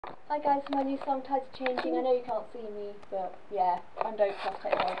Hi guys, my new song title's changing. I know you can't see me, but yeah, I don't trust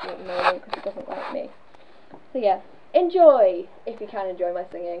technology at the moment because it doesn't like me. So yeah, enjoy, if you can enjoy my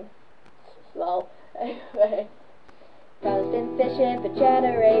singing. Lol. Anyway. God's been fishing for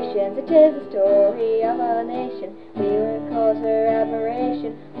generations, it is the story of our nation. We were cause for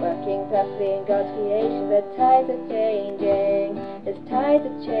admiration, working perfectly in God's creation. The tides are changing, as tides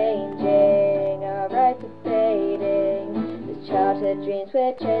are changing, our rights are fading. These childhood dreams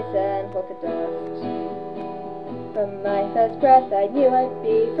were chased and fall to dust. From my first breath I knew I'd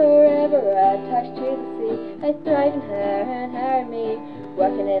be forever attached to the sea. I thrive in her and her in me,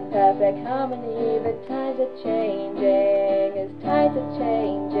 working in perfect harmony. The times are changing, as tides are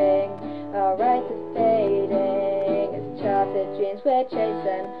changing, our rights are fading, as childhood dreams were chased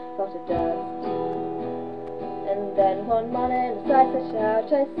and fall to dust. And then one morning as I set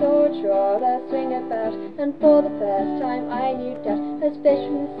out, I saw a trawler swing about, and for the first time I knew doubt, as fish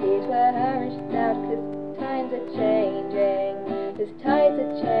from the seas were hurried out. 'Cause times are changing, as tides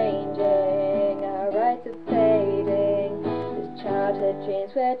are changing, our rights are fading, as childhood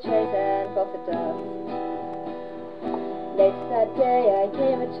dreams were chased and fall to dust. Later that day I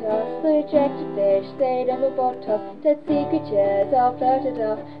came across the rejected fish they'd overboard tossed. Dead sea creatures all floated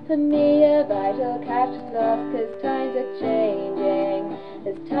off, for me a vital catch was lost. 'Cause times are changing,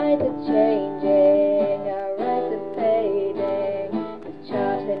 as tides are changing, our rights are fading, as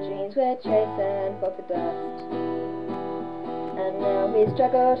childhood dreams were chased and fall to dust. And now we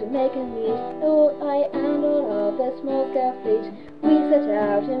struggle to make a meet, all I and all of the small-scale fleet. We set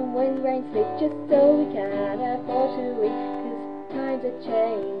out in wind, rain, sleet, just so we can afford to eat. 'Cause times are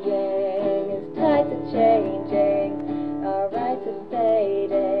changing, as tides are changing, our rights are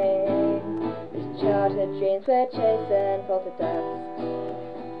fading, as childhood dreams were chased and fall to dust.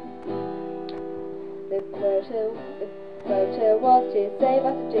 The quota was to save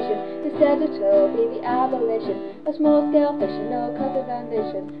our tradition, instead it'll be the abolition of small-scale fishing, no cause of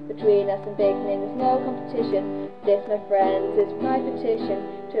ambition. Between us and big men there's no competition. This, my friends, is my petition,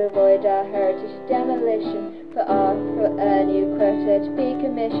 to avoid our heritage demolition, for a new quota to be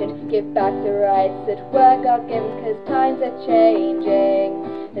commissioned. Give back the rights that were God-given, 'cause times are changing,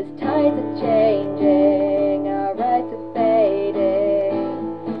 as tides are changing, our rights are fading,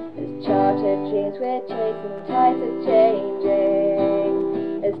 as childhood dreams we're chasing. Tides are changing,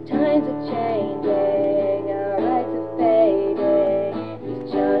 as times are changing, our rights are fading,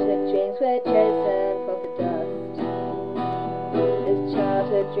 as childhood dreams we're chasing fall to dust. As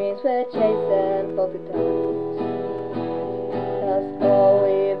childhood dreams we're chasing fall to dust. That's all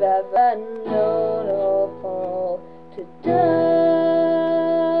we've ever known will fall to dust.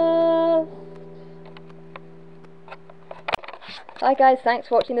 Hi guys, thanks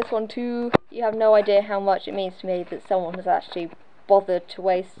for watching this one too. You have no idea how much it means to me that someone has actually bothered to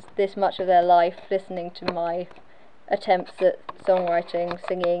waste this much of their life listening to my attempts at songwriting,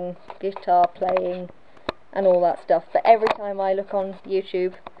 singing, guitar playing and all that stuff. But every time I look on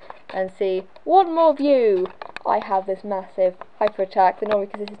YouTube and see one more view, I have this massive hyper attack, normally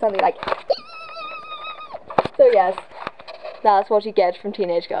because this is something like so yes, that's what you get from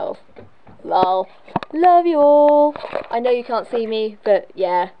teenage girls. Lol. Love you all. I know you can't see me, but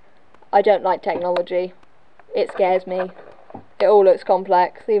yeah, I don't like technology. It scares me. It all looks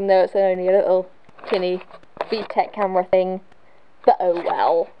complex, even though it's only a little tinny VTech camera thing. But oh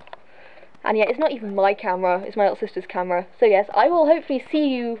well. And yeah, it's not even my camera, it's my little sister's camera. So yes, I will hopefully see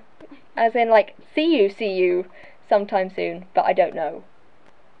you, as in like, see you sometime soon, but I don't know.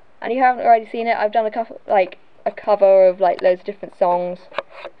 And if you haven't already seen it, I've done a cover of like loads of different songs,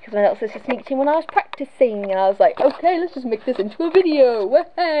 because my little sister sneaked in when I was practicing, and I was like, okay, let's just make this into a video,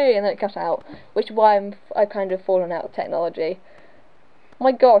 wahey, and then it cut out, which is why I've kind of fallen out of technology.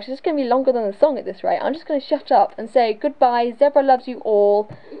 My gosh, this is going to be longer than the song at this rate. I'm just going to shut up and say goodbye. Zebra loves you all.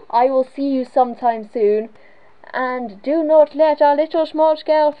 I will see you sometime soon. And do not let our little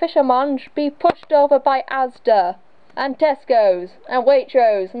small-scale fishermen be pushed over by Asda and Tesco's and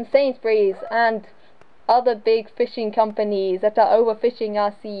Waitrose and Sainsbury's and other big fishing companies that are overfishing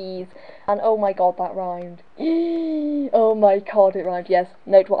our seas. And oh my god, that rhymed. Oh my god, it rhymed. Yes,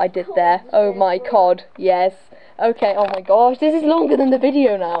 note what I did there. Oh my god, yes. Okay, oh my gosh, this is longer than the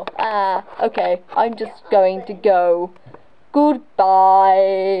video now. Okay, I'm just going to go.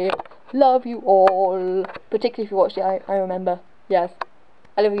 Goodbye. Love you all. Particularly if you watched it, I remember. Yes.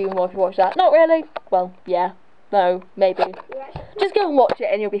 I love you even more if you watched that. Not really. Well, yeah. No, maybe. Just go and watch it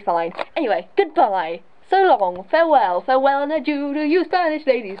and you'll be fine. Anyway, goodbye. So long. Farewell. Farewell and adieu to you Spanish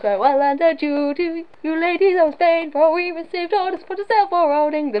ladies. Farewell and adieu to you ladies of Spain. For we received orders for to sail for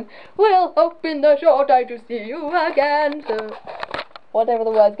old England. We'll hope in the short time to see you again. So whatever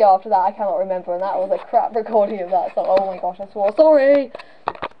the words go after that, I cannot remember, and that was a crap recording of that song. Oh my gosh, I swore. Sorry!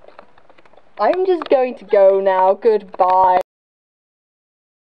 I'm just going to go now. Goodbye.